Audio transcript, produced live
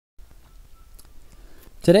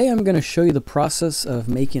Today I'm going to show you the process of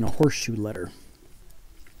making a horseshoe letter.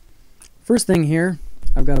 First thing here,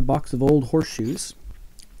 I've got a box of old horseshoes.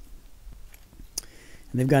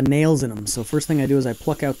 And they've got nails in them. So first thing I do is I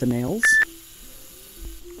pluck out the nails.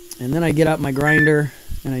 And then I get out my grinder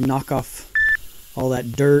and I knock off all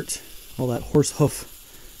that dirt, all that horse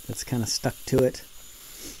hoof that's kind of stuck to it.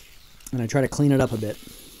 And I try to clean it up a bit.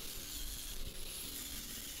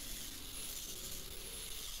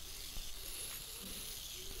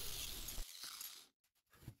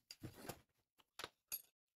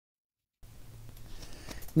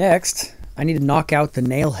 Next, I need to knock out the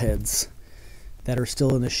nail heads that are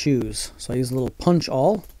still in the shoes. So I use a little punch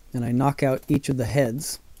awl and I knock out each of the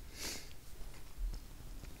heads.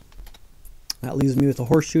 That leaves me with a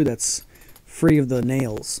horseshoe that's free of the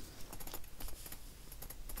nails.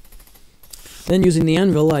 Then using the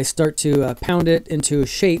anvil, I start to pound it into a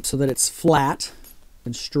shape so that it's flat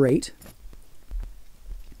and straight.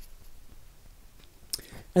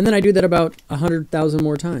 And then I do that about 100,000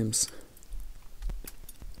 more times,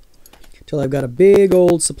 till I've got a big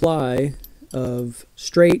old supply of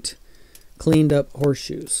straight, cleaned up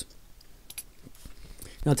horseshoes.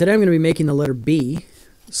 Now today I'm going to be making the letter B,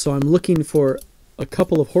 so I'm looking for a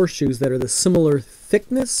couple of horseshoes that are the similar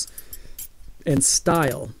thickness and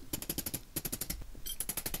style.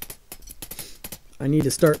 I need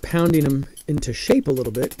to start pounding them into shape a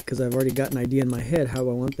little bit because I've already got an idea in my head how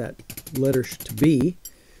I want that letter to be.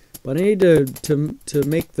 But I need to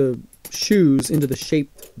make the shoes into the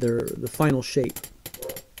shape, the final shape.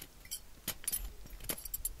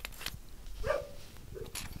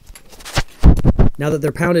 Now that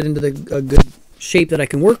they're pounded into a good shape that I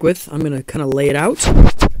can work with, I'm going to kind of lay it out. And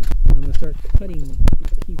I'm going to start cutting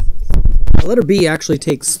pieces. The letter B actually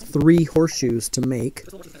takes 3 horseshoes to make.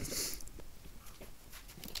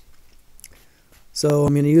 So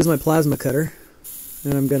I'm going to use my plasma cutter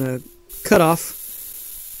and I'm going to cut off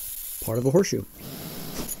part of a horseshoe.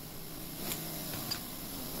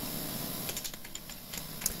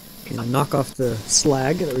 And knock off the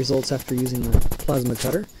slag that results after using the plasma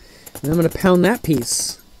cutter. And I'm going to pound that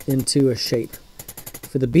piece into a shape.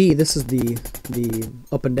 For the B, this is the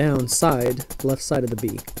up and down side, left side of the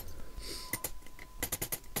B.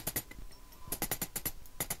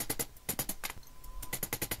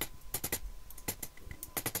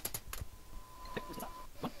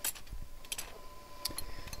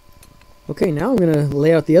 Okay, now I'm going to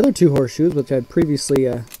lay out the other 2 horseshoes, which I previously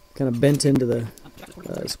kind of bent into the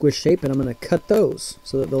squish shape, and I'm going to cut those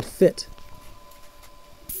so that they'll fit.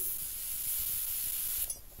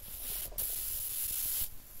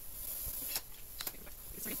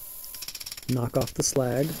 Knock off the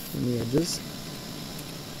slag on the edges.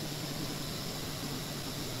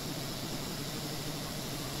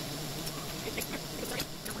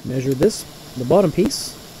 Measure this, the bottom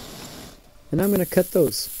piece, and I'm going to cut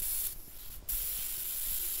those.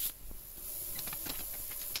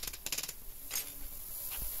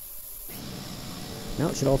 Now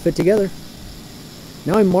it should all fit together.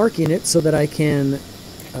 Now I'm marking it so that I can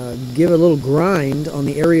give a little grind on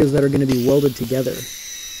the areas that are going to be welded together,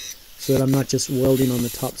 so that I'm not just welding on the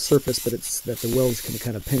top surface, but it's that the welds can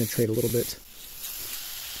kind of penetrate a little bit.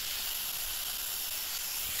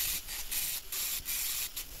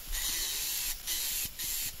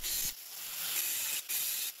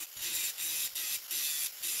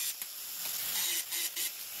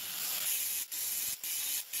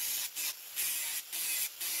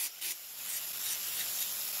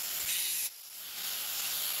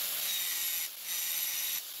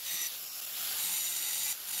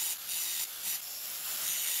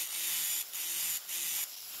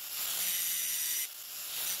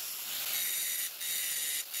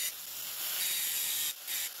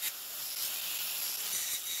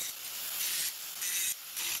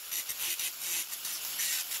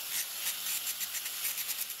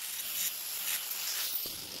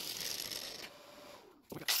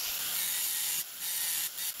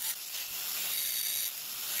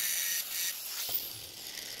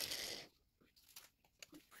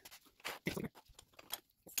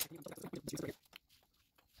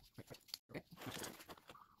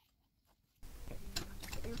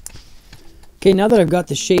 Okay, now that I've got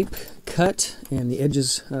the shape cut and the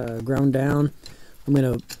edges ground down, I'm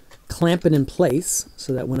going to clamp it in place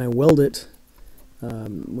so that when I weld it,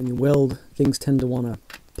 when you weld, things tend to want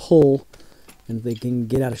to pull and they can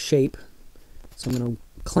get out of shape. So I'm going to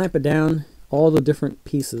clamp it down, all the different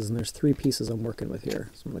pieces, and there's 3 pieces I'm working with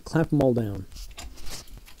here. So I'm going to clamp them all down.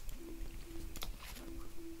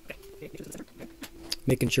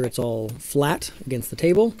 Making sure it's all flat against the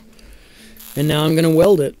table. And now I'm going to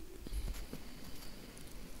weld it.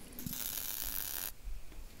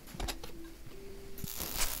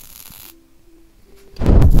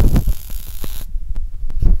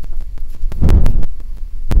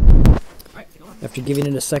 After giving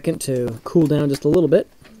it a second to cool down just a little bit,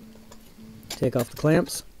 take off the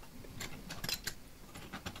clamps.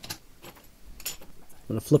 I'm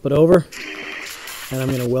going to flip it over, and I'm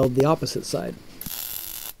going to weld the opposite side.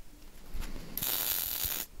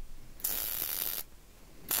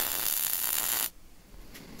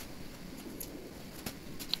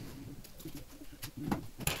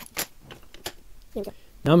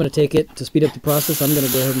 Now I'm going to take it, to speed up the process, I'm going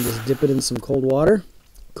to go ahead and just dip it in some cold water,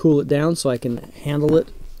 cool it down so I can handle it.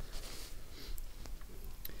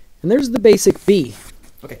 And there's the basic bee.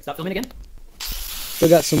 Okay, stop filming again. Still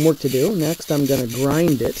got some work to do. Next I'm going to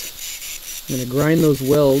grind it. I'm going to grind those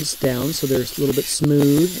welds down so they're a little bit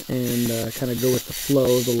smooth and kind of go with the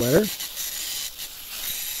flow of the letter.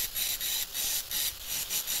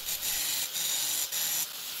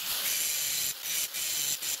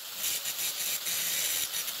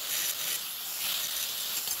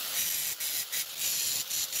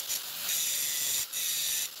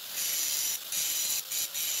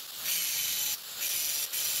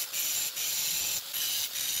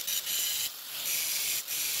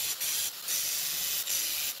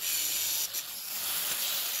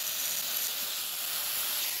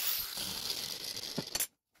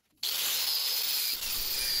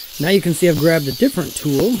 Now you can see I've grabbed a different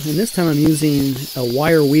tool, and this time I'm using a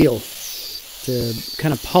wire wheel to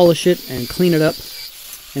kind of polish it and clean it up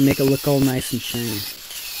and make it look all nice and shiny.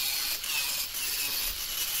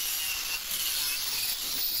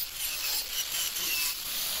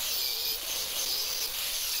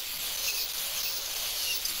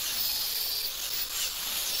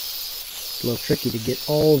 It's a little tricky to get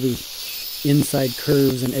all the inside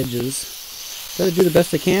curves and edges. Got to do the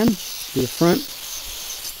best I can. Do the front.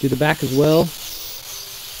 Do the back as well.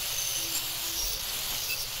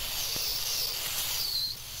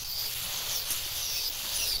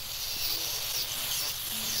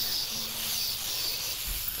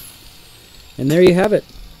 And there you have it.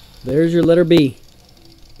 There's your letter B.